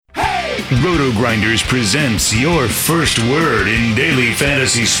Roto Grinders presents your first word in daily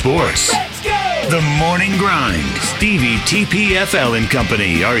fantasy sports. Let's go! The Morning Grind. Stevietpfl and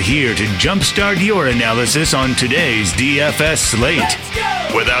company are here to jumpstart your analysis on today's DFS slate. Let's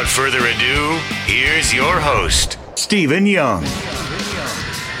go! Without further ado, here's your host, Stephen Young.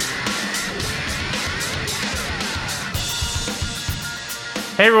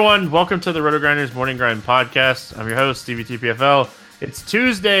 Hey everyone, welcome to the Roto Grinders Morning Grind podcast. I'm your host, Stevietpfl. It's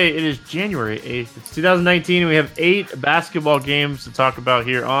Tuesday, it is January 8th, it's 2019, and we have 8 basketball games to talk about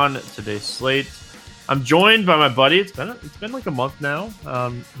here on today's slate. I'm joined by my buddy. It's been like a month now.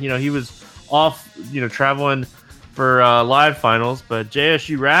 He was off, traveling for live finals, but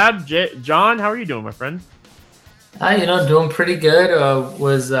jsurab. John, how are you doing, my friend? Hi, doing pretty good.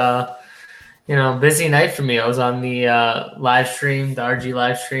 Busy night for me. I was on the live stream, the RG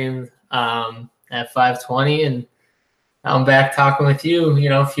live stream at 5:20, and I'm back talking with you,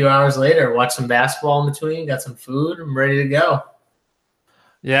 a few hours later. Watch some basketball in between, got some food. I'm ready to go.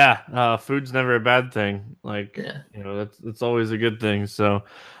 Yeah, food's never a bad thing. That's always a good thing. So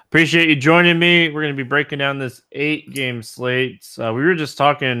appreciate you joining me. We're going to be breaking down this 8-game slate. We were just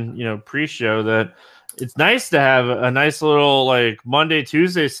talking, pre-show that it's nice to have a nice little Monday,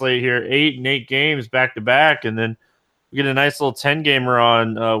 Tuesday slate here, 8 and 8 games back to back, and then we get a nice little 10-gamer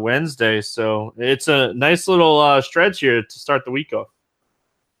on Wednesday. So it's a nice little stretch here to start the week off.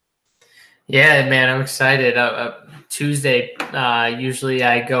 Yeah, man, I'm excited. Tuesday, usually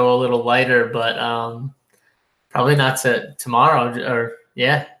I go a little lighter, but probably not tomorrow.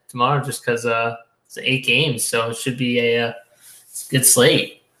 Tomorrow, just because it's 8 games, so it should be a good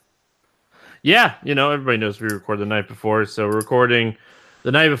slate. Yeah, everybody knows we record the night before, so we're recording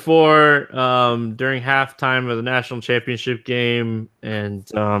the night before during halftime of the national championship game, and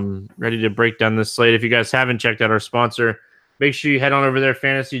ready to break down this slate. If you guys haven't checked out our sponsor, make sure you head on over there,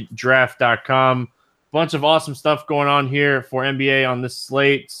 FantasyDraft.com. Bunch of awesome stuff going on here for NBA on this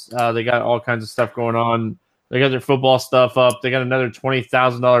slate. They got all kinds of stuff going on. They got their football stuff up. They got another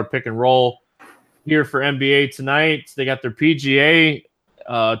 $20,000 pick and roll here for NBA tonight. They got their PGA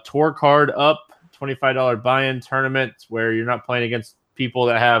tour card up, $25 buy-in tournament where you're not playing against people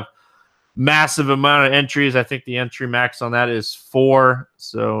that have massive amount of entries. I think the entry max on that is 4.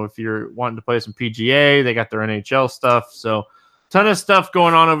 So if you're wanting to play some PGA, they got their NHL stuff. So ton of stuff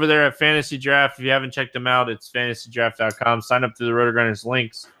going on over there at Fantasy Draft. If you haven't checked them out, it's FantasyDraft.com. Sign up through the Roto Grinders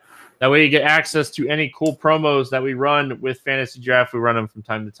links. That way you get access to any cool promos that we run with Fantasy Draft. We run them from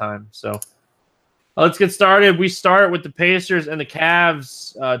time to time. So let's get started. We start with the Pacers and the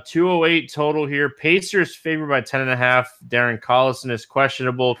Cavs. 208 total here. Pacers favored by 10.5. Darren Collison is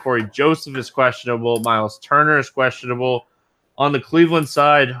questionable. Corey Joseph is questionable. Miles Turner is questionable. On the Cleveland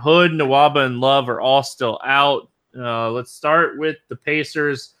side, Hood, Nwaba, and Love are all still out. Let's start with the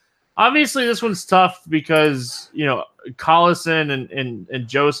Pacers. Obviously, this one's tough because, Collison and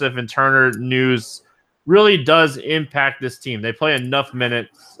Joseph and Turner news really does impact this team. They play enough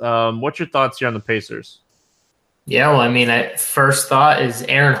minutes. What's your thoughts here on the Pacers? Yeah, well, first thought is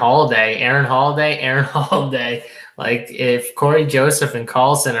Aaron Holiday. If Corey Joseph and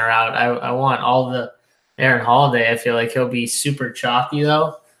Collison are out, I want all the Aaron Holiday. I feel like he'll be super chalky,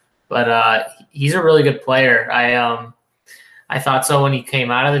 though. But he's a really good player. I thought so when he came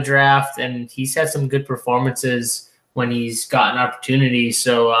out of the draft, and he's had some good performances when he's gotten opportunities.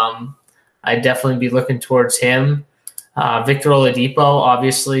 So I'd definitely be looking towards him. Victor Oladipo,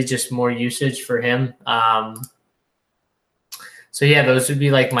 obviously, just more usage for him. Those would be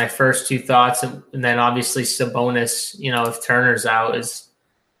my first 2 thoughts. And then obviously Sabonis, if Turner's out, is,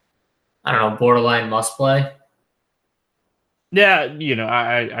 borderline must play. Yeah,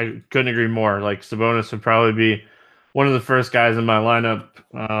 I couldn't agree more. Sabonis would probably be one of the first guys in my lineup.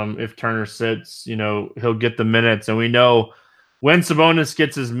 If Turner sits, he'll get the minutes. And we know when Sabonis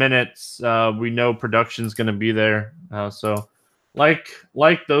gets his minutes, we know production's going to be there. So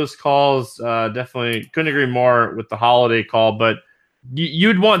those calls, definitely couldn't agree more with the Holiday call. But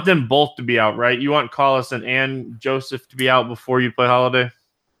you'd want them both to be out, right? You want Collison and Joseph to be out before you play Holiday?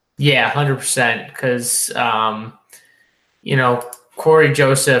 Yeah, 100%. Because, Corey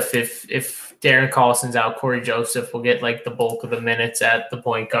Joseph, if Darren Collison's out, Corey Joseph will get the bulk of the minutes at the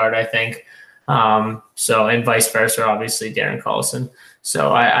point guard, I think. And vice versa, obviously Darren Collison.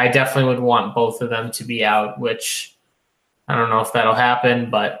 So I definitely would want both of them to be out, which I don't know if that'll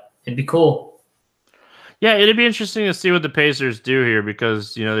happen, but it'd be cool. Yeah, it'd be interesting to see what the Pacers do here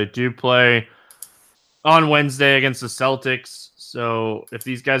because, they do play on Wednesday against the Celtics. So if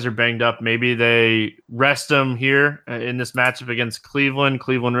these guys are banged up, maybe they rest them here in this matchup against Cleveland.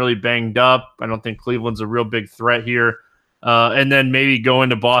 Cleveland really banged up. I don't think Cleveland's a real big threat here and then maybe go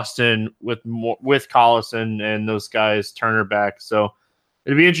into Boston with Collison and those guys, Turner back. So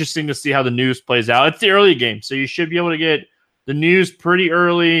it'll be interesting to see how the news plays out. It's the early game, so you should be able to get the news pretty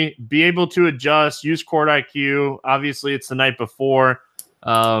early, be able to adjust, use court IQ. Obviously, it's the night before.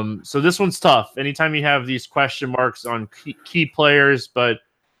 So this one's tough. Anytime you have these question marks on key players, but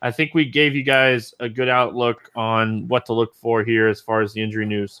I think we gave you guys a good outlook on what to look for here as far as the injury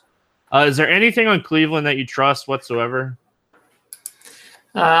news. Is there anything on Cleveland that you trust whatsoever?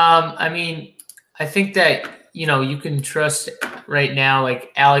 I mean, I think that, you can trust right now,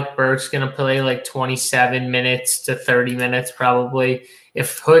 like Alec Burks going to play like 27 minutes to 30 minutes probably.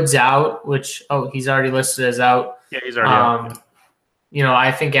 If Hood's out, which, he's already listed as out. Yeah, he's already out.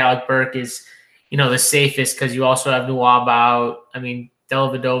 I think Alec Burke is, the safest because you also have Nwaba out. I mean,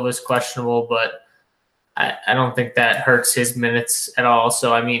 Dellavedova is questionable, but I don't think that hurts his minutes at all.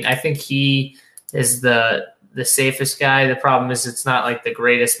 So, I mean, I think he is the safest guy. The problem is it's not like the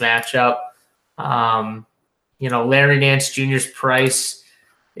greatest matchup. Larry Nance Jr.'s price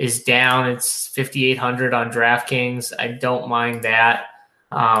is down. It's 5,800 on DraftKings. I don't mind that.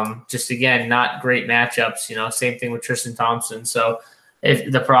 Just again, not great matchups. Same thing with Tristan Thompson. So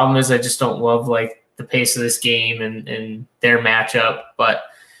if the problem is I just don't love like the pace of this game and their matchup. But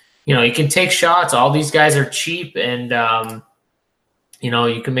you can take shots. All these guys are cheap, and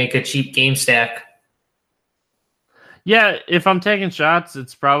you can make a cheap game stack. Yeah, if I'm taking shots,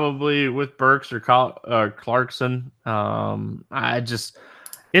 it's probably with Burks or Clarkson.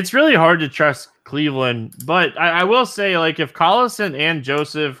 It's really hard to trust Cleveland, but I will say, like, if Collison and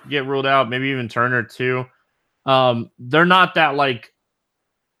Joseph get ruled out, maybe even Turner too, they're not that like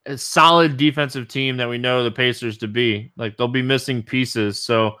a solid defensive team that we know the Pacers to be. Like, they'll be missing pieces,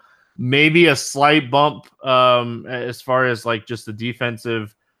 so maybe a slight bump as far as like just the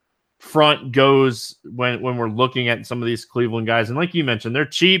defensive front goes when we're looking at some of these Cleveland guys. And like you mentioned, they're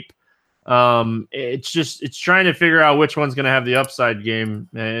cheap. It's trying to figure out which one's going to have the upside game.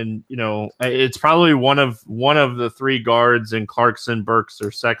 And, it's probably one of the three guards in Clarkson, Burks,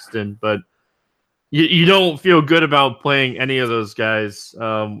 or Sexton, but you don't feel good about playing any of those guys,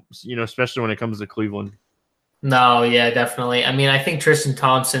 especially when it comes to Cleveland. No, yeah, definitely. I mean, I think Tristan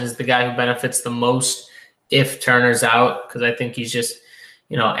Thompson is the guy who benefits the most if Turner's out, because I think he's just,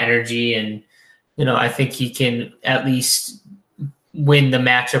 energy, and, I think he can at least win the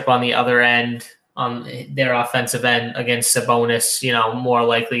matchup on the other end, on their offensive end against Sabonis, more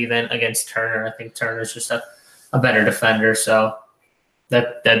likely than against Turner. I think Turner's just a better defender. So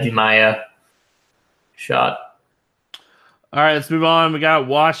that'd be my shot. All right, let's move on. We got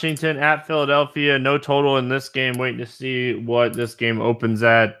Washington at Philadelphia. No total in this game. Waiting to see what this game opens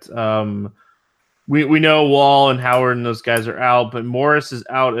at. We know Wall and Howard and those guys are out, but Morris is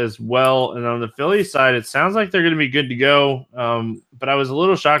out as well. And on the Philly side, it sounds like they're going to be good to go. But I was a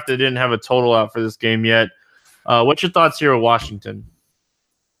little shocked they didn't have a total out for this game yet. What's your thoughts here with Washington?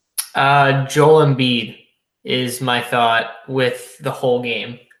 Joel Embiid is my thought with the whole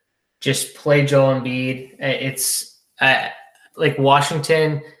game. Just play Joel Embiid. It's like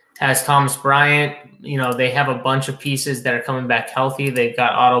Washington has Thomas Bryant. They have a bunch of pieces that are coming back healthy. They've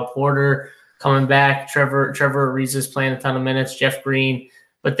got Otto Porter coming back. Trevor Ariza's playing a ton of minutes. Jeff Green.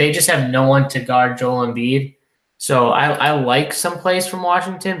 But they just have no one to guard Joel Embiid. So I like some plays from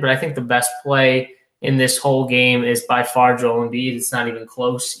Washington, but I think the best play in this whole game is by far Joel Embiid. It's not even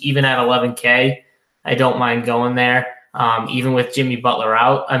close. Even at 11K, I don't mind going there. Even with Jimmy Butler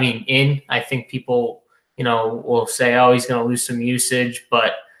out, I think people, will say, oh, he's going to lose some usage,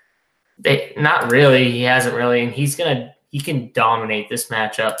 but not really. He hasn't really, and he can dominate this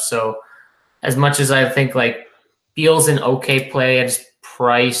matchup. So as much as I think like Beal's an okay play at his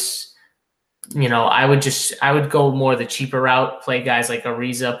price, I would go more the cheaper route, play guys like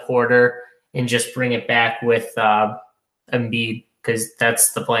Ariza, Porter, and just bring it back with Embiid, because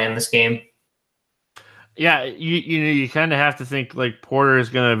that's the play in this game. Yeah, you kind of have to think like Porter is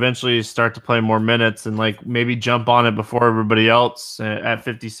going to eventually start to play more minutes and like maybe jump on it before everybody else at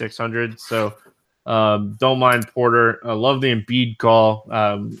 5,600. So don't mind Porter. I love the Embiid call.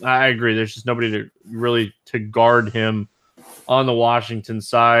 I agree. There's just nobody to guard him on the Washington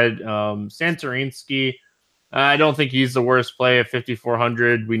side. Santorinski, I don't think he's the worst play at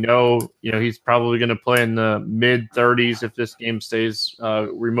 5,400. We know, he's probably going to play in the mid 30s if this game stays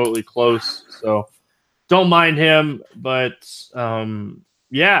remotely close. So don't mind him, but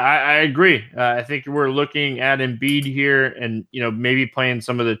I agree. I think we're looking at Embiid here, and maybe playing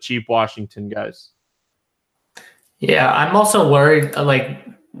some of the cheap Washington guys. Yeah, I'm also worried. Like,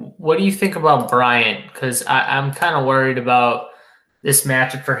 what do you think about Bryant? Because I'm kind of worried about this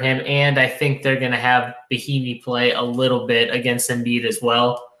matchup for him, and I think they're going to have Bahimi play a little bit against Embiid as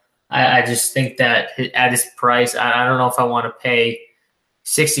well. I just think that at his price, I don't know if I want to pay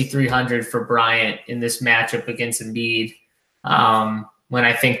 6,300 for Bryant in this matchup against Embiid. When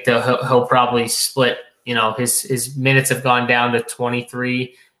I think he'll probably split. His minutes have gone down to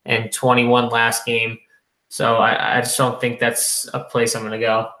 23 and 21 last game, so I just don't think that's a place I'm going to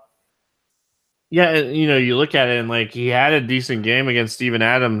go. Yeah, you look at it and like he had a decent game against Steven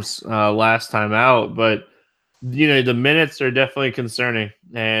Adams last time out, but the minutes are definitely concerning.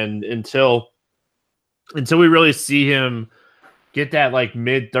 And until we really see him get that like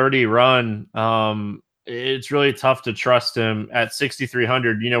mid 30 run, it's really tough to trust him at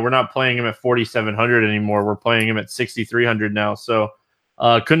 6,300. We're not playing him at 4,700 anymore. We're playing him at 6,300 now. So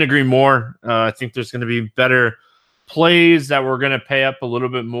couldn't agree more. I think there's going to be better plays that we're going to pay up a little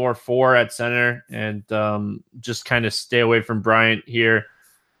bit more for at center, and just kind of stay away from Bryant here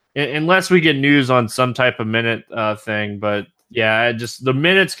unless we get news on some type of minute thing. But yeah, the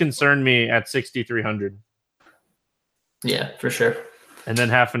minutes concern me at 6,300. Yeah, for sure. And then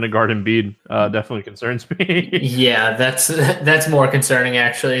having to guard Embiid definitely concerns me. Yeah, that's more concerning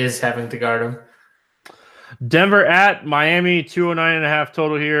actually, is having to guard him. Denver at Miami, 209.5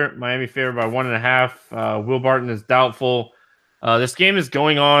 total here. Miami favored by 1.5. Will Barton is doubtful. This game is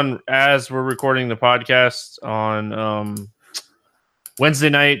going on as we're recording the podcast on Monday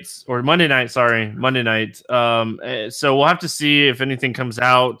night. So we'll have to see if anything comes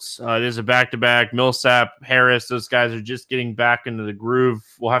out. There's a back-to-back. Millsap, Harris, those guys are just getting back into the groove.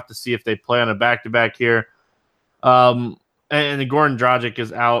 We'll have to see if they play on a back-to-back here. And Goran Dragic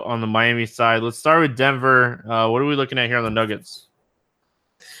is out on the Miami side. Let's start with Denver. What are we looking at here on the Nuggets?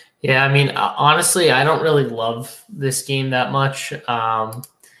 Yeah, I mean, honestly, I don't really love this game that much.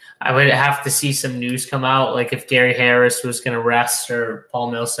 I would have to see some news come out, like if Gary Harris was going to rest or Paul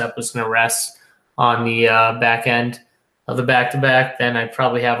Millsap was going to rest on the back end of the back-to-back, then I'd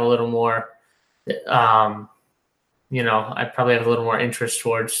probably have a little more, I'd probably have a little more interest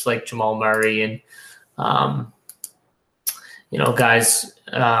towards like Jamal Murray and, guys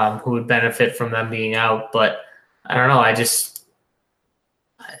who would benefit from them being out. But I don't know.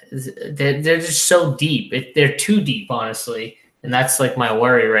 They're just so deep. They're too deep, honestly. And that's like my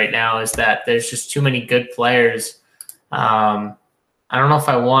worry right now, is that there's just too many good players. I don't know if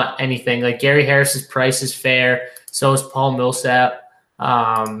I want anything. Like Gary Harris's price is fair. So is Paul Millsap.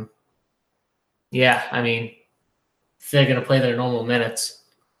 I mean, if they're going to play their normal minutes.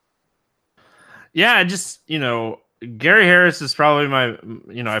 Yeah, Gary Harris is probably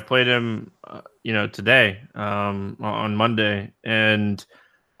I played him, today on Monday, and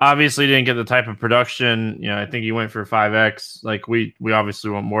obviously didn't get the type of production. I think he went for 5X. Like we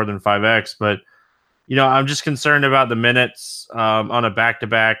obviously want more than 5X, but I'm just concerned about the minutes on a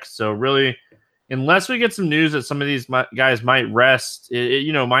back-to-back. So really, unless we get some news that some of these guys might rest,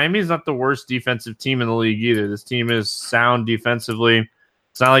 Miami's not the worst defensive team in the league either. This team is sound defensively.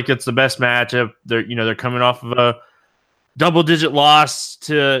 It's not like it's the best matchup. They're coming off of a double-digit loss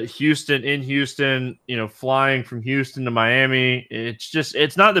to Houston in Houston, flying from Houston to Miami.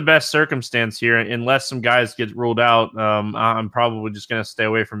 It's not the best circumstance here. Unless some guys get ruled out, I'm probably just going to stay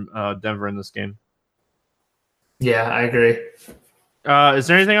away from Denver in this game. Yeah, I agree. Is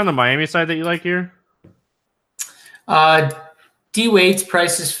there anything on the Miami side that you like here? D Wade's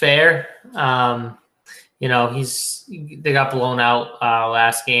price is fair. They got blown out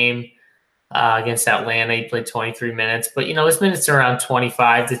last game against Atlanta. He played 23 minutes, but his minutes are around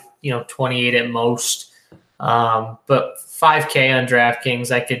 25 to 28 at most. But $5K on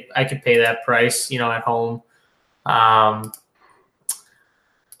DraftKings, I could pay that price, at home. Other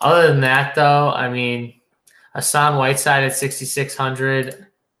than that, though, I mean, Hassan Whiteside at 6,600.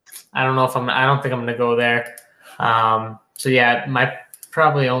 I don't think I'm going to go there. So yeah, my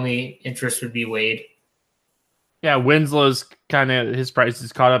probably only interest would be Wade. Yeah, Winslow's his price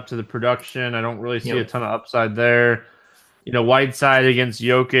is caught up to the production. I don't really see a ton of upside there. Whiteside against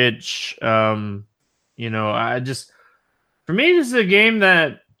Jokic. For me, this is a game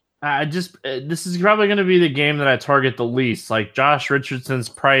that this is probably going to be the game that I target the least. Like Josh Richardson's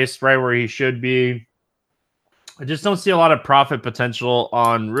price right where he should be. I just don't see a lot of profit potential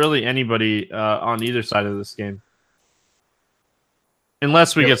on really anybody on either side of this game.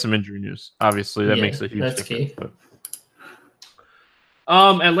 Unless we get some injury news. Obviously, that makes a huge difference. Key. But.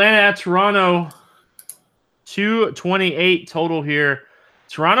 Atlanta at Toronto, 228 total here.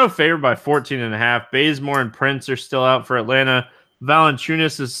 Toronto favored by 14.5. Bazemore and Prince are still out for Atlanta.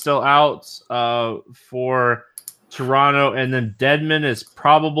 Valanciunas is still out for Toronto. And then Dedmon is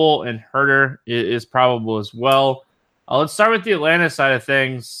probable, and Herter is probable as well. Let's start with the Atlanta side of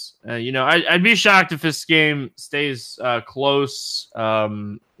things. I'd be shocked if this game stays close.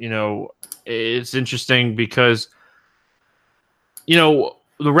 It's interesting because, the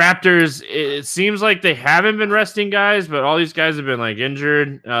Raptors, it seems like they haven't been resting guys, but all these guys have been like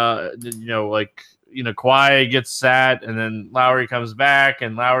injured. Kawhi gets sat, and then Lowry comes back,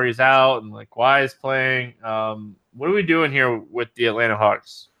 and Lowry's out, and like Kawhi is playing. What are we doing here with the Atlanta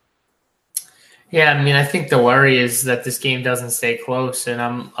Hawks? Yeah, I mean, I think the worry is that this game doesn't stay close, and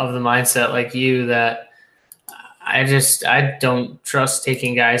I'm of the mindset like you that I don't trust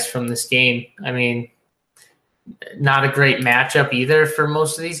taking guys from this game. I mean, not a great matchup either for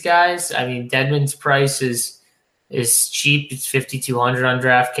most of these guys. I mean, Dedmon's price is cheap. It's $5,200 on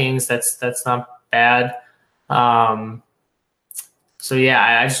DraftKings. That's not bad. So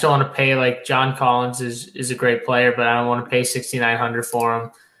yeah, I just don't want to pay. Like, John Collins is a great player, but I don't want to pay $6,900 for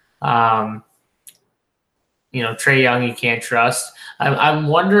him. Trae Young you can't trust. I'm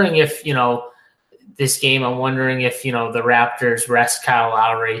wondering if this game. I'm wondering if the Raptors rest Kyle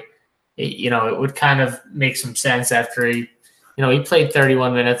Lowry. It would kind of make some sense after he played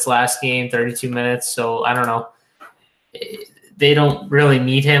 31 minutes last game, 32 minutes. So I don't know. They don't really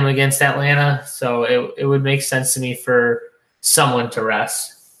need him against Atlanta, so it would make sense to me for someone to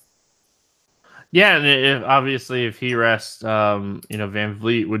rest. Yeah, and obviously if he rests, Van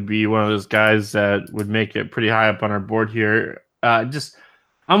Vliet would be one of those guys that would make it pretty high up on our board here.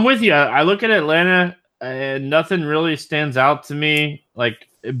 I'm with you. I look at Atlanta, and nothing really stands out to me. Like,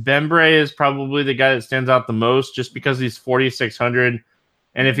 Bembre is probably the guy that stands out the most just because he's 4,600.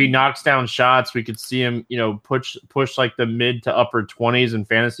 And if he knocks down shots, we could see him, push like the mid to upper 20s in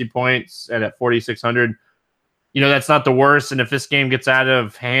fantasy points. And at 4,600, that's not the worst. And if this game gets out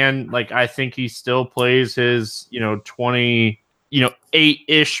of hand, like, I think he still plays his,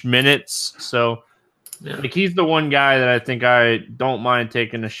 8-ish minutes. So, yeah. Like, he's the one guy that I think I don't mind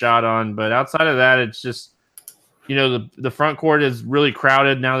taking a shot on. But outside of that, it's just, the front court is really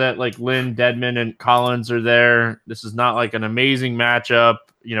crowded now that like Lynn, Dedmon, and Collins are there. This is not like an amazing matchup.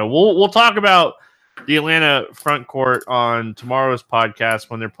 We'll talk about the Atlanta front court on tomorrow's podcast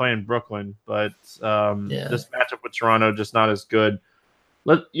when they're playing Brooklyn. But this matchup with Toronto just not as good.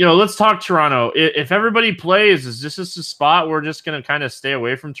 Let's talk Toronto. If everybody plays, is this just a spot we're just going to kind of stay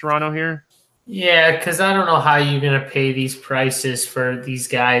away from Toronto here? Yeah, because I don't know how you're going to pay these prices for these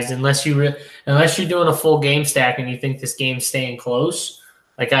guys unless you're doing a full game stack and you think this game's staying close.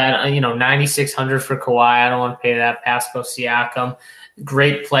 Like, 9,600 for Kawhi. I don't want to pay that. Pascal Siakam,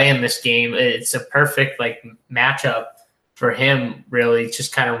 great play in this game. It's a perfect matchup for him. Really,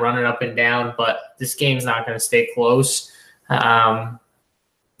 just kind of running up and down. But this game's not going to stay close. I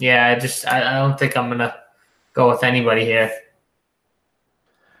don't think I'm going to go with anybody here.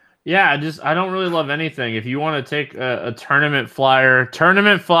 Yeah, I don't really love anything. If you want to take a tournament flyer,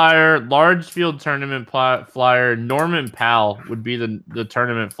 large field tournament flyer, Norman Powell would be the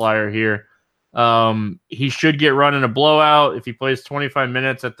tournament flyer here. He should get run in a blowout. If he plays 25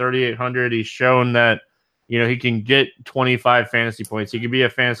 minutes at 3,800, he's shown that, he can get 25 fantasy points. He could be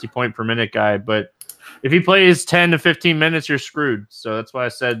a fantasy point per minute guy, but if he plays 10 to 15 minutes, you're screwed. So that's why I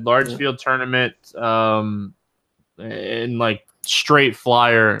said large field tournament, and like straight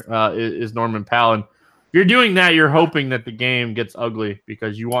flyer is Norman Powell. And if you're doing that, you're hoping that the game gets ugly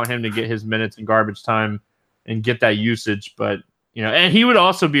because you want him to get his minutes in garbage time and get that usage. But, and he would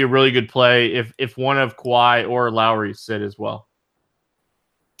also be a really good play if one of Kawhi or Lowry sit as well.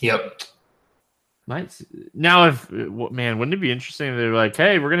 Yep. Now, wouldn't it be interesting if they're like,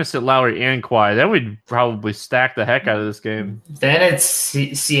 hey, we're going to sit Lowry and Kawhi? Then we'd probably stack the heck out of this game. Then it's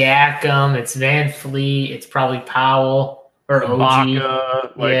Siakam, it's Van Fleet, it's probably Powell. Or OG.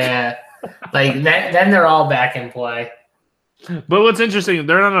 Yeah. Then they're all back in play. But what's interesting,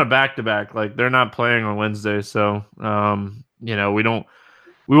 they're not on a back-to-back. Like, they're not playing on Wednesday, so we won't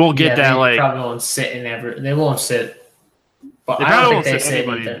get that. They probably won't sit they won't sit. But they I don't think think they sit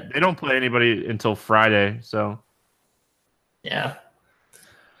anybody. either. They don't play anybody until Friday, so yeah.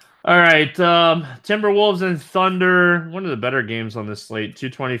 All right, Timberwolves and Thunder. One of the better games on this slate.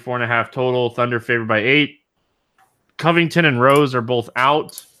 224.5 total. Thunder favored by 8. Covington and Rose are both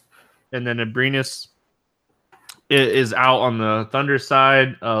out, and then Abrinas is out on the Thunder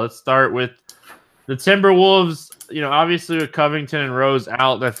side. Let's start with the Timberwolves. Obviously with Covington and Rose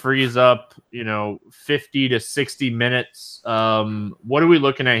out, that frees up 50 to 60 minutes. What are we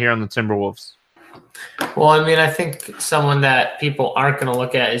looking at here on the Timberwolves? Well, I think someone that people aren't going to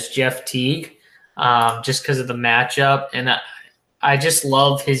look at is Jeff Teague, just because of the matchup, and I just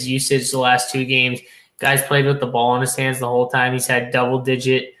love his usage the last 2 games. Guy's played with the ball in his hands the whole time. He's had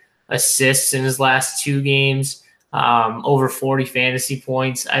double-digit assists in his last 2 games. over 40 fantasy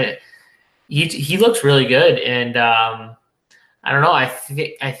points. He looks really good, and I don't know. I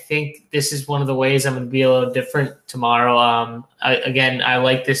think this is one of the ways I'm going to be a little different tomorrow. I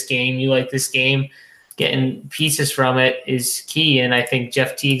like this game. You like this game. Getting pieces from it is key, and I think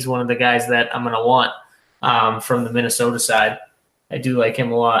Jeff Teague's one of the guys that I'm going to want from the Minnesota side. I do like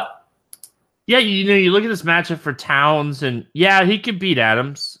him a lot. Yeah, you look at this matchup for Towns, and yeah, he could beat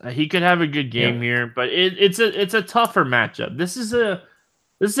Adams. He could have a good game here, but it's a tougher matchup. This is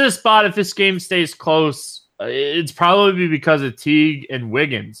a spot. If this game stays close, it's probably because of Teague and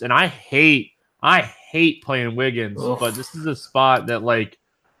Wiggins, and I hate playing Wiggins, but this is a spot that like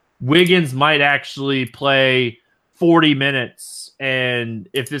Wiggins might actually play 40 minutes, and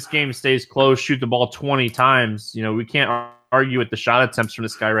if this game stays close, shoot the ball 20 times. We can't argue with the shot attempts from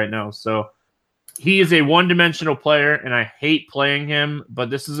this guy right now. So he is a one-dimensional player, and I hate playing him, but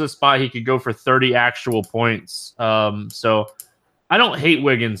this is a spot he could go for 30 actual points. So I don't hate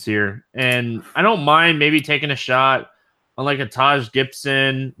Wiggins here, and I don't mind maybe taking a shot on like a Taj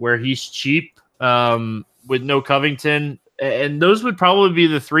Gibson where he's cheap with no Covington. And those would probably be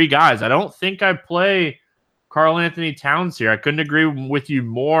the three guys. I don't think I play Karl Anthony Towns here. I couldn't agree with you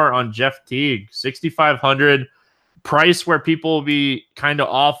more on Jeff Teague. 6,500 price where people will be kind of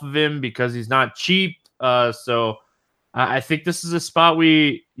off of him because he's not cheap. So I think this is a spot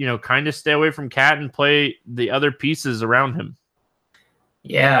we, kind of stay away from Cat and play the other pieces around him.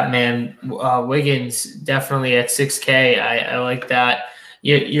 Yeah, man. Wiggins definitely at 6K. I like that.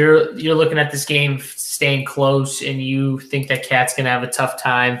 You're looking at this game staying close, and you think that Cat's going to have a tough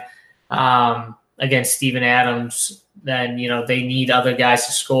time against Steven Adams. Then they need other guys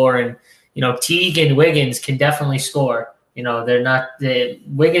to score, and Teague and Wiggins can definitely score. They're not.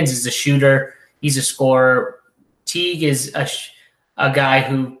 Wiggins is a shooter; he's a scorer. Teague is a guy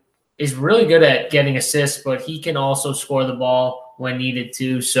who is really good at getting assists, but he can also score the ball when needed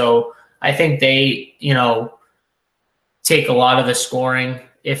to. So I think they take a lot of the scoring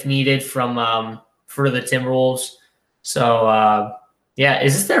if needed from for the Timberwolves. So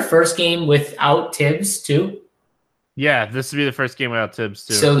is this their first game without Tibbs too? Yeah, this would be the first game without Tibbs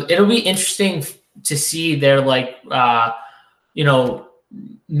too. So it'll be interesting to see their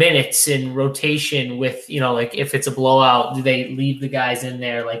minutes in rotation with like if it's a blowout, do they leave the guys in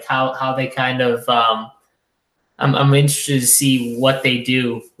there? Like how they kind of I'm interested to see what they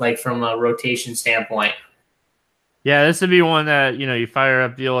do like from a rotation standpoint. Yeah, this would be one that, you fire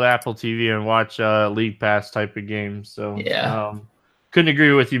up the old Apple TV and watch League Pass type of game. So yeah, couldn't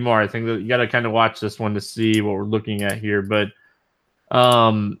agree with you more. I think that you got to kind of watch this one to see what we're looking at here. But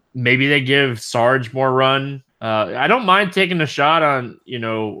maybe they give Sarge more run. I don't mind taking a shot on,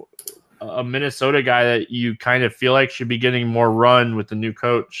 a Minnesota guy that you kind of feel like should be getting more run with the new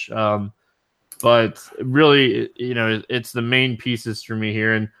coach. But really, it's the main pieces for me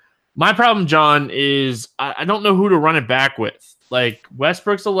here. And my problem, John, is I don't know who to run it back with. Like,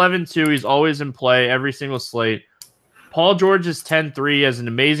 Westbrook's 11-2. He's always in play every single slate. Paul George is 10-3, has an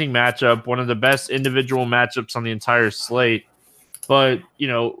amazing matchup, one of the best individual matchups on the entire slate. But,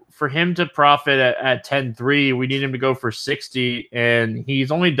 for him to profit at 10-3, we need him to go for 60, and he's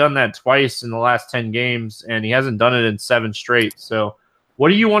only done that twice in the last 10 games, and he hasn't done it in 7 straight. So what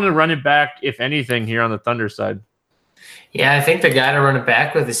do you want to run it back, if anything, here on the Thunder side? Yeah, I think the guy to run it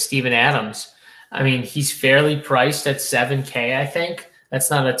back with is Steven Adams. I mean, he's fairly priced at 7K, I think.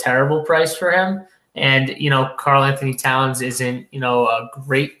 That's not a terrible price for him. And, Karl Anthony Towns isn't, a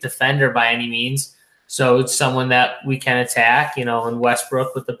great defender by any means. So it's someone that we can attack, in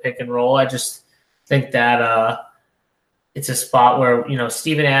Westbrook with the pick and roll. I just think that it's a spot where,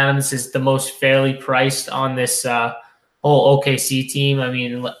 Steven Adams is the most fairly priced on this whole OKC team. I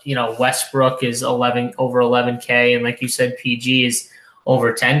mean, Westbrook is over 11K, and like you said, PG is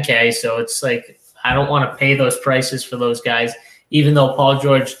over 10K. So it's like I don't want to pay those prices for those guys, even though Paul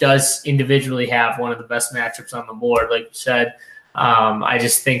George does individually have one of the best matchups on the board, like you said. I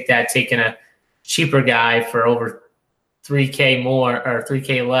just think that taking a cheaper guy for over 3K more or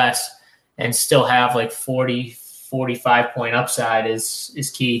 3K less and still have like 40, 45 point upside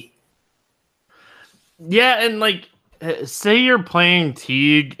is key. Yeah, and like, say you're playing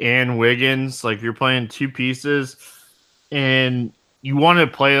Teague and Wiggins, like you're playing two pieces, and you want to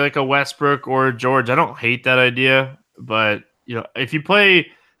play like a Westbrook or a George. I don't hate that idea, but if you play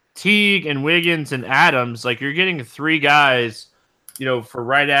Teague and Wiggins and Adams, like you're getting 3 guys, for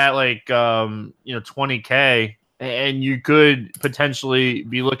right at like 20K, and you could potentially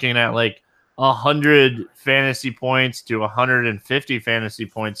be looking at like 100 fantasy points to 150 fantasy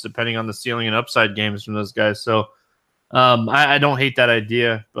points, depending on the ceiling and upside games from those guys. So I don't hate that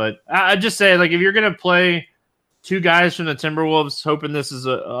idea, but I just say, like, if you're going to play two guys from the Timberwolves, hoping this is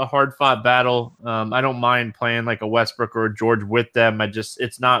a hard-fought battle. I don't mind playing like a Westbrook or a George with them.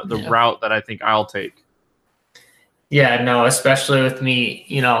 It's not the route that I think I'll take. Yeah, no, especially with me,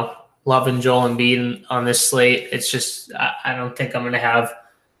 loving Joel Embiid on this slate. It's just I don't think I'm going to have,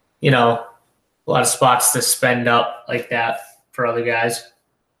 a lot of spots to spend up like that for other guys.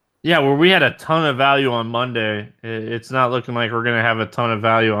 Yeah, where we had a ton of value on Monday, it's not looking like we're going to have a ton of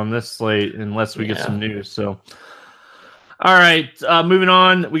value on this slate unless we get some news. So, all right, moving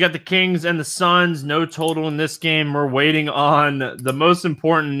on. We got the Kings and the Suns. No total in this game. We're waiting on the most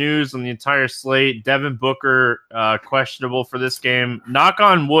important news on the entire slate. Devin Booker, questionable for this game. Knock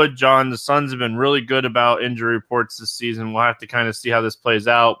on wood, John. The Suns have been really good about injury reports this season. We'll have to kind of see how this plays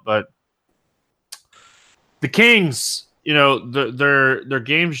out. But the Kings, their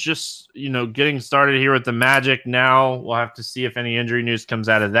game's just, getting started here with the Magic now. We'll have to see if any injury news comes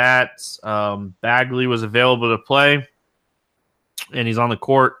out of that. Bagley was available to play, and he's on the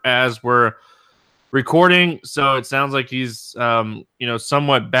court as we're recording. So it sounds like he's,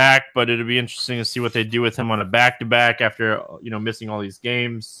 somewhat back, but it'll be interesting to see what they do with him on a back-to-back after, missing all these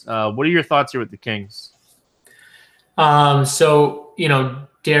games. What are your thoughts here with the Kings?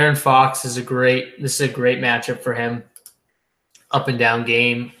 De'Aaron Fox is a great matchup for him. Up and down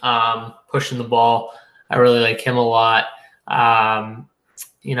game, pushing the ball. I really like him a lot. Bogdan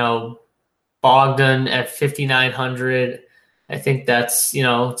at 5,900. I think that's,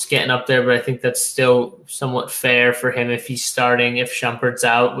 it's getting up there, but I think that's still somewhat fair for him if he's starting, if Shumpert's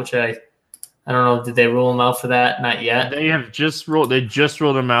out, which I don't know. Did they rule him out for that? Not yet. They just ruled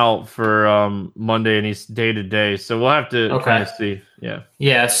him out for Monday, and he's day to day. So we'll have to kind of see. Yeah.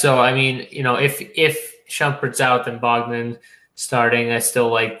 Yeah. So, if Shumpert's out, then Bogdan starting. I still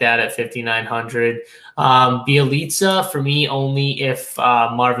like that at 5,900. Bjelica for me only if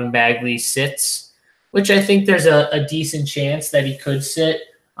Marvin Bagley sits, which I think there's a decent chance that he could sit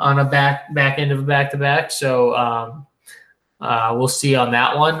on a back end of a back-to-back. So we'll see on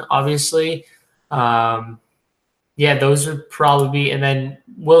that one, obviously. Those would probably be. And then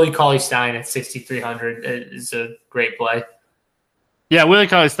Willie Cauley-Stein at 6,300 is a great play. Yeah, Willie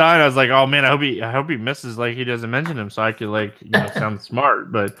Cauley-Stein, I was like, oh man, I hope he misses, like he doesn't mention him, so I could sound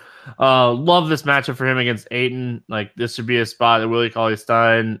smart. But love this matchup for him against Ayton. Like this would be a spot that Willie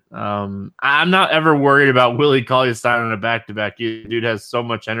Cauley-Stein. I'm not ever worried about Willie Cauley-Stein on a back-to-back. Dude has so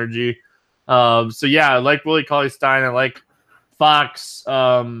much energy. I like Willie Cauley-Stein. I like Fox.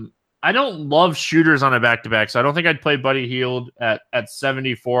 I don't love shooters on a back-to-back, so I don't think I'd play Buddy Hield at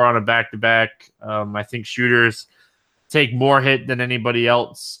 74 on a back-to-back. I think shooters take more hit than anybody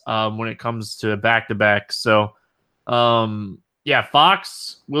else when it comes to a back-to-back. So,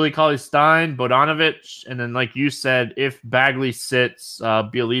 Fox, Willie Cauley-Stein, Bogdanovic, and then like you said, if Bagley sits,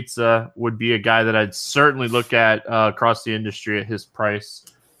 Bjelica would be a guy that I'd certainly look at across the industry at his price.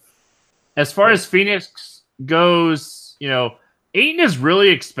 As far as Phoenix goes, Ayton is really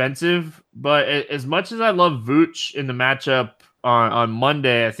expensive, but as much as I love Vooch in the matchup on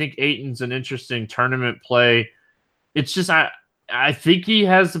Monday, I think Ayton's an interesting tournament play. It's just I think he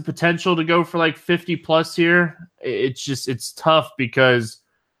has the potential to go for like 50 plus here. It's tough because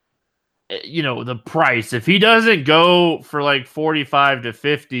the price. If he doesn't go for like 45 to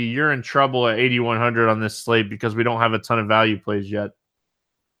 50, you're in trouble at 8,100 on this slate because we don't have a ton of value plays yet.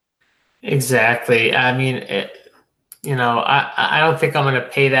 Exactly. I don't think I'm going to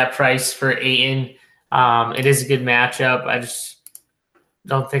pay that price for Ayton. It is a good matchup. I just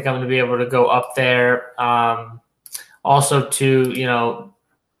don't think I'm going to be able to go up there. Also,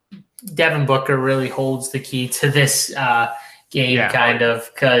 Devin Booker really holds the key to this game, kind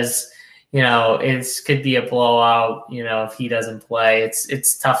of, because it could be a blowout. If he doesn't play,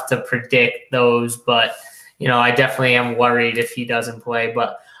 it's tough to predict those. But I definitely am worried if he doesn't play.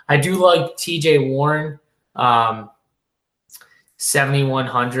 But I do like T.J. Warren,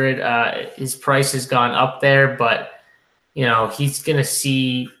 7,100. His price has gone up there, but he's going to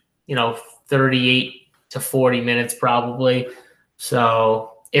see 38 to 40 minutes probably.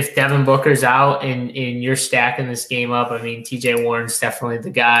 So if Devin Booker's out and you're stacking this game up, TJ Warren's definitely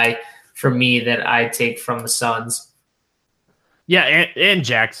the guy for me that I'd take from the Suns. Yeah, and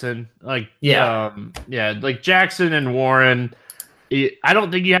Jackson. Like Jackson and Warren. I don't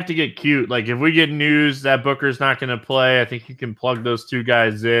think you have to get cute. Like if we get news that Booker's not going to play, I think you can plug those two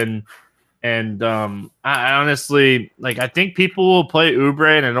guys in. And I honestly, I think people will play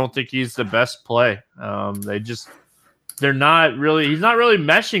Oubre, and I don't think he's the best play. He's not really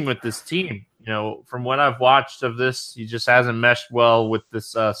meshing with this team. From what I've watched of this, he just hasn't meshed well with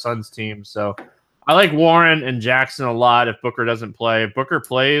this Suns team. So I like Warren and Jackson a lot if Booker doesn't play. If Booker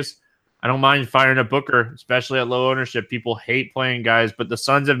plays, I don't mind firing up Booker, especially at low ownership. People hate playing guys, but the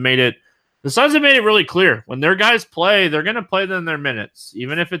Suns have made it really clear. When their guys play, they're going to play them their minutes.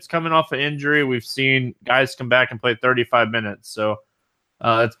 Even if it's coming off an injury, we've seen guys come back and play 35 minutes. So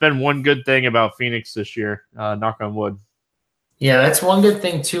it's been one good thing about Phoenix this year, knock on wood. Yeah, that's one good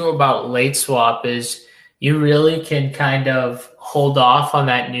thing too about late swap is you really can kind of hold off on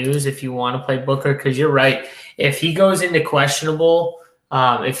that news if you want to play Booker, because you're right. If he goes into questionable,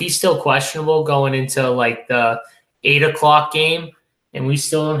 if he's still questionable going into like the 8 o'clock game and we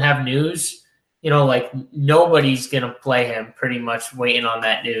still don't have news, like nobody's going to play him pretty much waiting on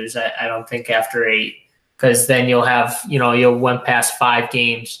that news. I don't think after 8, because then you'll have, you'll went past 5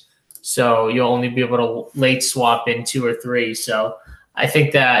 games. So you'll only be able to late swap in 2 or 3. So I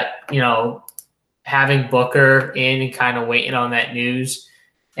think that, having Booker in and kind of waiting on that news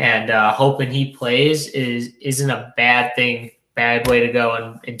and hoping he plays isn't a bad thing, bad way to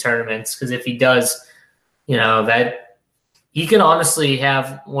go in tournaments. Because if he does, that he can honestly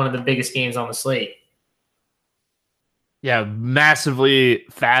have one of the biggest games on the slate. Yeah, massively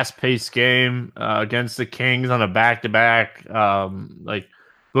fast-paced game against the Kings on a back-to-back.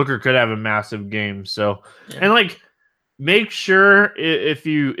 Booker could have a massive game. So, and make sure if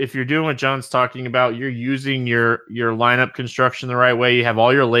you're doing what John's talking about, you're using your lineup construction the right way. You have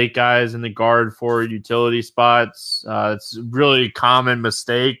all your late guys in the guard forward utility spots. It's a really common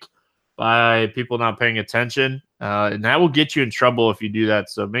mistake by people not paying attention, and that will get you in trouble if you do that.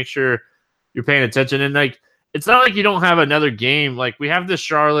 So make sure you're paying attention. And it's not like you don't have another game. Like we have the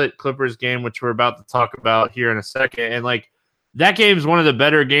Charlotte Clippers game, which we're about to talk about here in a second, and that game is one of the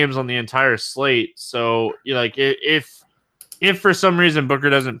better games on the entire slate. So, if for some reason Booker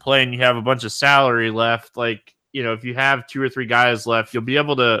doesn't play and you have a bunch of salary left, if you have 2 or 3 guys left, you'll be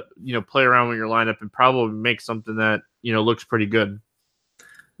able to, play around with your lineup and probably make something that, looks pretty good.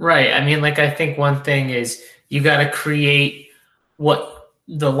 Right. I mean, I think one thing is you got to create what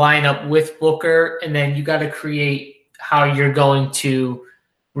the lineup with Booker, and then you got to create how you're going to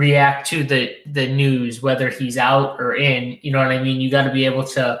react to the news, whether he's out or in, you know what I mean? You got to be able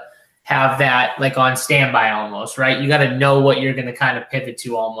to have that on standby almost, right? You got to know what you're going to kind of pivot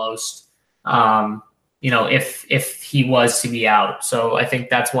to almost, if he was to be out. So I think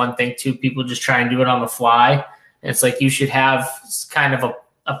that's one thing too. People just try and do it on the fly. And it's you should have kind of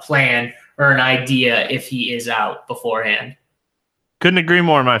a plan or an idea if he is out beforehand. Couldn't agree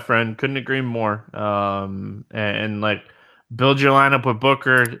more, my friend. Couldn't agree more. Build your lineup with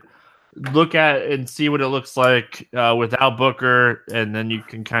Booker, look at and see what it looks like without Booker, and then you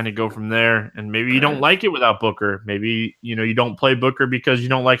can kind of go from there. And maybe you don't like it without Booker. Maybe, you don't play Booker because you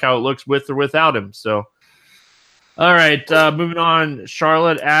don't like how it looks with or without him. So, all right, moving on.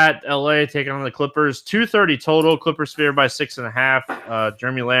 Charlotte at LA taking on the Clippers. 230 total. Clippers favored by 6.5.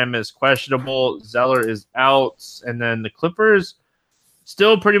 Jeremy Lamb is questionable. Zeller is out. And then the Clippers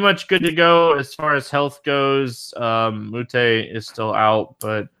still pretty much good to go as far as health goes. Mute is still out,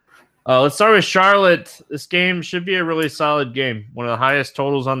 but let's start with Charlotte. This game should be a really solid game. One of the highest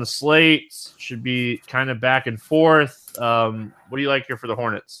totals on the slate. Should be kind of back and forth. What do you like here for the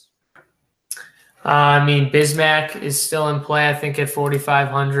Hornets? Bismack is still in play, I think, at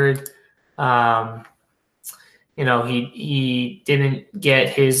 4,500. He didn't get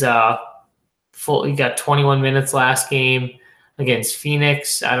his full. He got 21 minutes last game against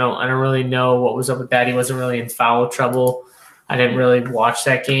Phoenix. I don't really know what was up with that. He wasn't really in foul trouble. I didn't really watch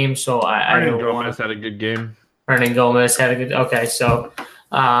that game, so I don't know. Gomez had a good game. Hernan Gomez had a good. Okay, so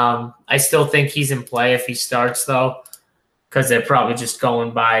I still think he's in play if he starts though, because they're probably just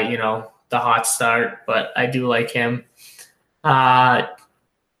going by the hot start. But I do like him. Other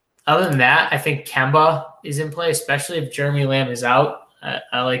than that, I think Kemba is in play, especially if Jeremy Lamb is out.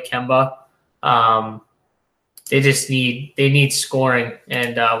 I like Kemba. They need scoring,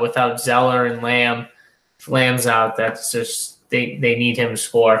 and without Zeller and Lamb, if Lamb's out, that's just they need him to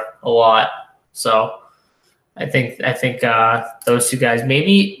score a lot. So I think those two guys,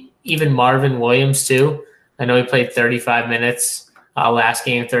 maybe even Marvin Williams too. I know he played 35 minutes last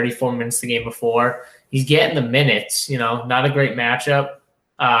game, 34 minutes the game before. He's getting the minutes. Not a great matchup.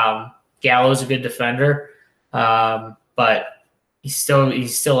 Gallo's a good defender, but he's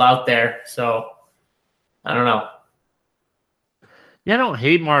still out there. So. I don't know. Yeah, I don't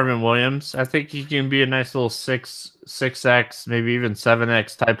hate Marvin Williams. I think he can be a nice little 6x, maybe even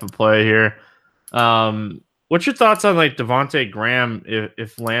 7x type of play here. What's your thoughts on Devontae Graham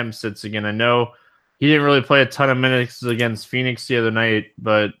if Lamb sits again? I know he didn't really play a ton of minutes against Phoenix the other night,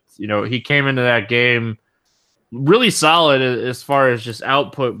 but he came into that game really solid as far as just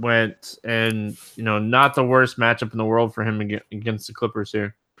output went, and not the worst matchup in the world for him against the Clippers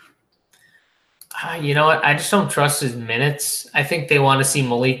here. You know what? I just don't trust his minutes. I think they want to see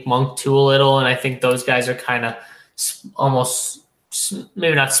Malik Monk too a little, and I think those guys are kind of almost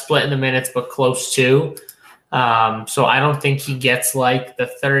maybe not splitting the minutes, but close to. So I don't think he gets like the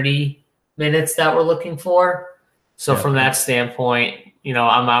 30 minutes that we're looking for. So from that standpoint,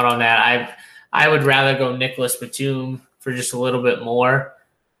 I'm out on that. I would rather go Nicholas Batum for just a little bit more,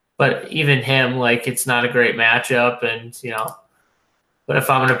 but even him, like, it's not a great matchup, and But if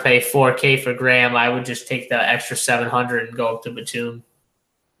I'm going to pay $4K for Graham, I would just take the extra 700 and go up to Batum.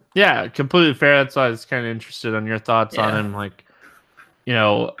 Yeah, completely fair. That's why I was kind of interested on your thoughts on him. Like,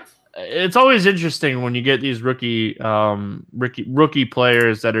 it's always interesting when you get these rookie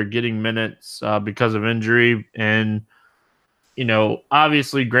players that are getting minutes because of injury, and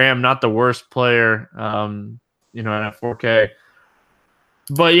obviously Graham not the worst player, at 4K.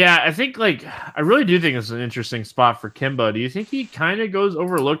 But yeah, I think I really do think it's an interesting spot for Kemba. Do you think he kind of goes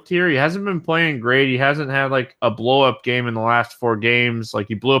overlooked here? He hasn't been playing great. He hasn't had a blow up game in the last 4 games. Like,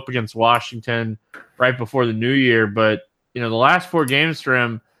 he blew up against Washington right before the new year, but the last 4 games for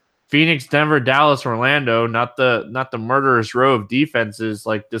him, Phoenix, Denver, Dallas, Orlando, not the murderous row of defenses.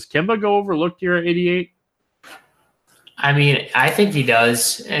 Like, does Kemba go overlooked here at 88? I mean, I think he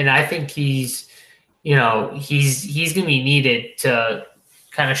does, and I think he's going to be needed to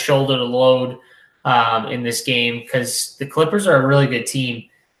kind of shoulder the load in this game, because the Clippers are a really good team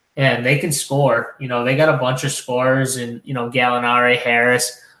and they can score. They got a bunch of scorers, and Gallinari,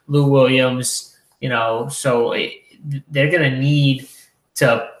 Harris, Lou Williams. So they're going to need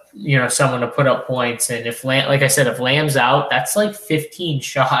to someone to put up points. And if like I said, if Lamb's out, that's like 15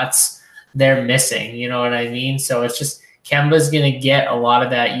 shots they're missing. You know what I mean? So it's just Kemba's going to get a lot of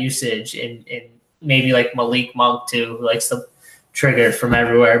that usage, and maybe like Malik Monk too, who likes to trigger from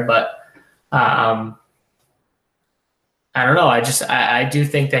everywhere. But I don't know. I do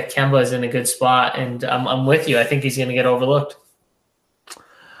think that Kemba is in a good spot, and I'm with you. I think he's going to get overlooked.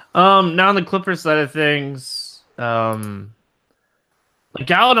 Now on the Clippers side of things,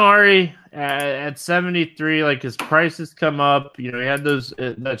 Gallinari at 73, his prices come up. He had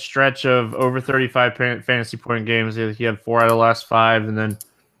that stretch of over 35 fantasy point games. He had 4 out of the last 5, and then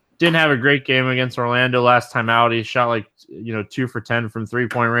didn't have a great game against Orlando last time out. He shot 2 for 10 from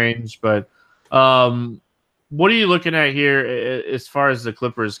 3-point range. But what are you looking at here as far as the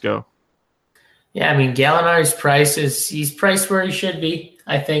Clippers go? Yeah, I mean, Gallinari's price he's priced where he should be.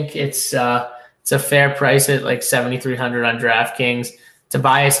 I think it's a fair price at 7,300 on DraftKings.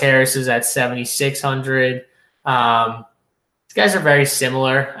 Tobias Harris is at 7,600. These guys are very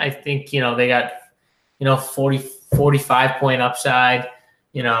similar. I think, they got, 45 point upside.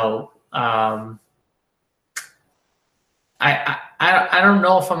 I don't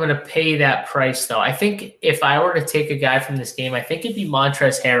know if I'm going to pay that price, though. I think if I were to take a guy from this game, I think it'd be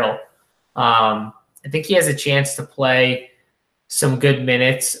Montrezl Harrell. I think he has a chance to play some good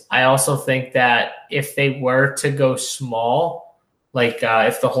minutes. I also think that if they were to go small,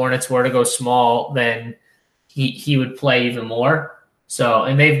 if the Hornets were to go small, then he would play even more. So,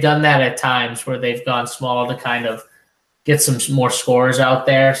 and they've done that at times where they've gone small to kind of get some more scorers out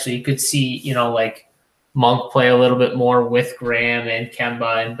there. So you could see, Monk play a little bit more with Graham and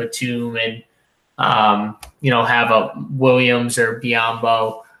Kemba and Batum, and have a Williams or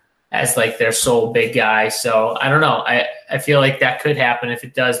Biyombo as their sole big guy. So I don't know. I feel like that could happen. If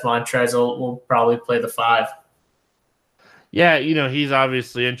it does, Montrezl will probably play the 5. Yeah, he's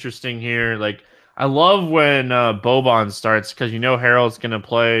obviously interesting here. I love when Boban starts, because Harrell's going to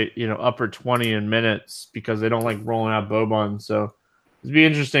play, upper 20 in minutes, because they don't like rolling out Boban. So it'd be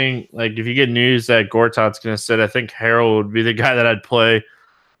interesting. If you get news that Gortat's going to sit, I think Harrell would be the guy that I'd play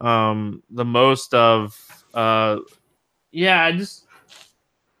the most of.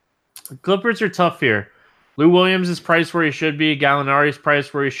 Clippers are tough here. Lou Williams is priced where he should be. Gallinari's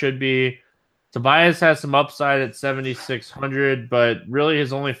priced where he should be. Tobias has some upside at 7,600, but really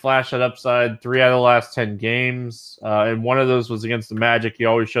his only flash at upside 3 out of the last 10 games. And one of those was against the Magic. He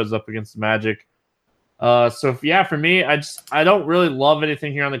always shows up against the Magic. For me, I don't really love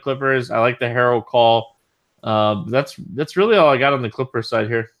anything here on the Clippers. I like the Harrell call. That's really all I got on the Clippers side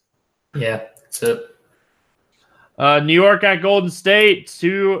here. Yeah, that's it. New York at Golden State,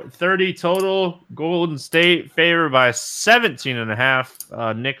 230 total. Golden State favored by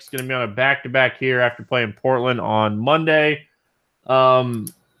 17.5. Knicks going to be on a back-to-back here after playing Portland on Monday.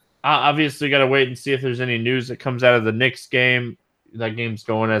 Obviously, got to wait and see if there's any news that comes out of the Knicks game. That game's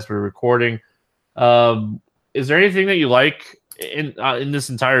going as we're recording. Is there anything that you like in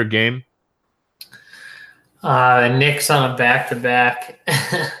this entire game? Knicks on a back-to-back.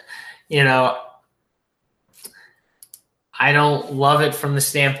 I don't love it from the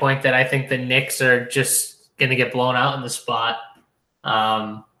standpoint that I think the Knicks are just going to get blown out in the spot.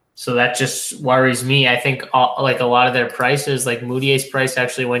 So that just worries me. I think like a lot of their prices, like Moutier's price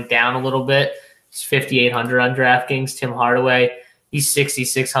actually went down a little bit. He's 5,800 on DraftKings. Tim Hardaway, he's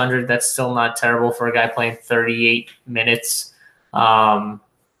 6,600. That's still not terrible for a guy playing 38 minutes. They've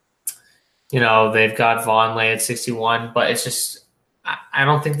got Vonleh at 61, but it's just I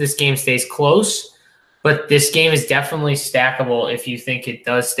don't think this game stays close. But this game is definitely stackable if you think it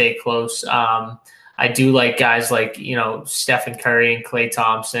does stay close. I do like guys like, Stephen Curry and Klay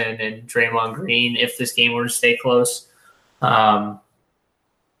Thompson and Draymond Green if this game were to stay close. But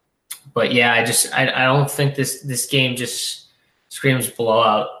yeah, I don't think this game just screams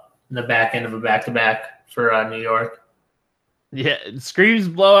blowout in the back end of a back-to-back for New York. Yeah, it screams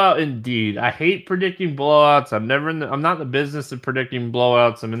blowout indeed. I hate predicting blowouts. I'm not in the business of predicting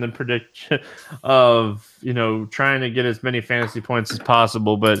blowouts. I'm in the prediction of, trying to get as many fantasy points as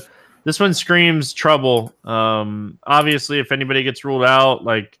possible. But this one screams trouble. Obviously, if anybody gets ruled out,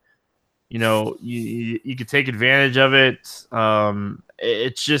 you could take advantage of it.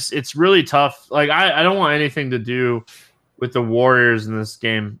 It's really tough. Like, I don't want anything to do with the Warriors in this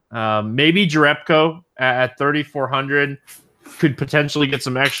game. Maybe Jerebko at 3,400 could potentially get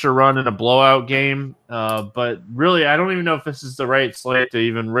some extra run in a blowout game. But really, I don't even know if this is the right slate to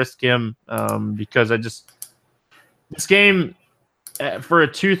even risk him because this game for a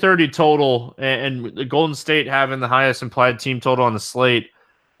 230 total and the Golden State having the highest implied team total on the slate,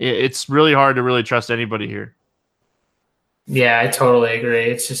 it's really hard to really trust anybody here. Yeah, I totally agree.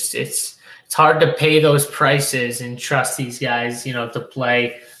 It's just it's hard to pay those prices and trust these guys, to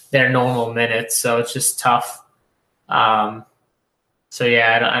play their normal minutes. So it's just tough. So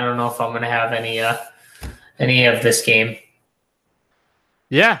yeah, I don't know if I'm going to have any of this game.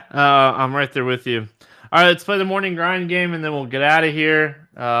 Yeah, I'm right there with you. All right, let's play the morning grind game, and then we'll get out of here.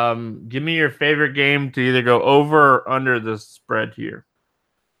 Give me your favorite game to either go over or under the spread here.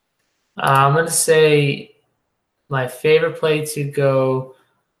 I'm going to say my favorite play to go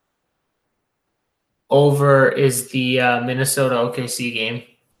over is the Minnesota OKC game.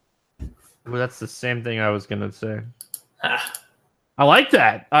 Well, that's the same thing I was going to say. I like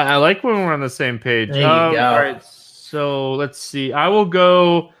that. I like when we're on the same page. There you go. All right, so let's see. I will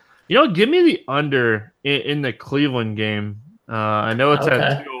go, give me the under in the Cleveland game. I know it's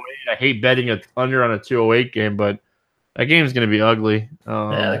at 208. I hate betting under on a 208 game, but that game's going to be ugly.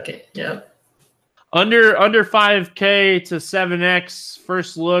 Okay. Yeah. Under 5K to 7X.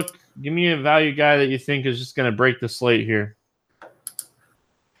 First look. Give me a value guy that you think is just going to break the slate here.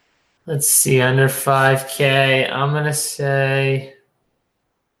 Let's see. Under 5K, I'm going to say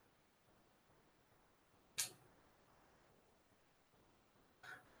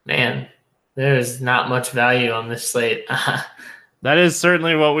man, there is not much value on this slate. That is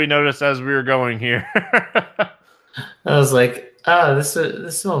certainly what we noticed as we were going here. I was like, oh,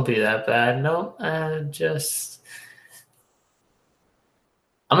 this won't be that bad. No, I'm going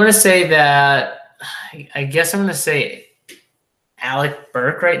to say that, I guess I'm going to say Alec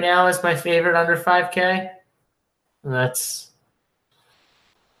Burke right now is my favorite under 5K. And that's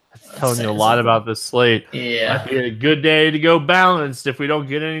telling you a lot about this slate. Yeah. Might be a good day to go balanced if we don't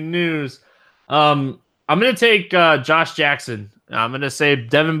get any news. I'm going to take Josh Jackson. I'm going to say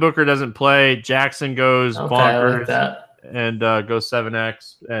Devin Booker doesn't play. Jackson goes bonkers and goes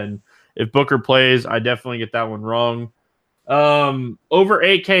 7X. And if Booker plays, I definitely get that one wrong. Over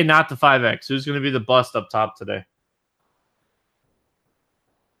 8K, not the 5X. Who's going to be the bust up top today?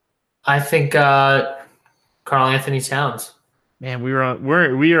 I think Karl Anthony Towns. Man, we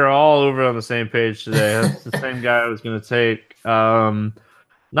are all over on the same page today. That's the same guy I was going to take.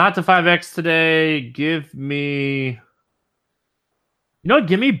 Not the 5X today. Give me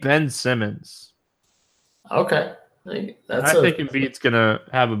Ben Simmons. Okay. I think Embiid's going to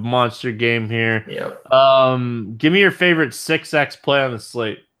have a monster game here. Yep. Give me your favorite 6X play on the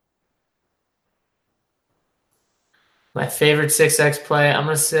slate. My favorite 6X play, I'm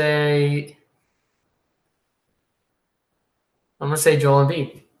going to say Joel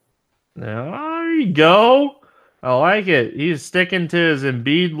Embiid. There you go. I like it. He's sticking to his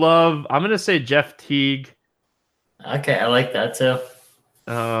Embiid love. I'm going to say Jeff Teague. Okay, I like that too.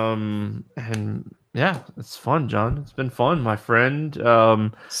 And yeah, it's fun, John. It's been fun, my friend.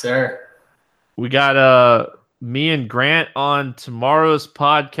 Sir. We got me and Grant on tomorrow's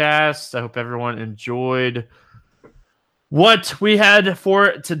podcast. I hope everyone enjoyed what we had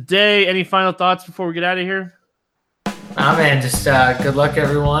for today. Any final thoughts before we get out of here? Man, just good luck,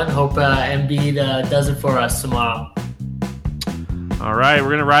 everyone. Hope Embiid does it for us tomorrow. All right, we're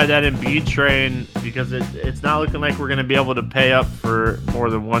going to ride that Embiid train because it's not looking like we're going to be able to pay up for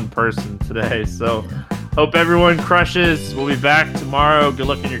more than one person today. So hope everyone crushes. We'll be back tomorrow. Good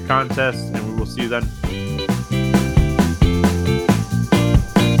luck in your contest, and we will see you then.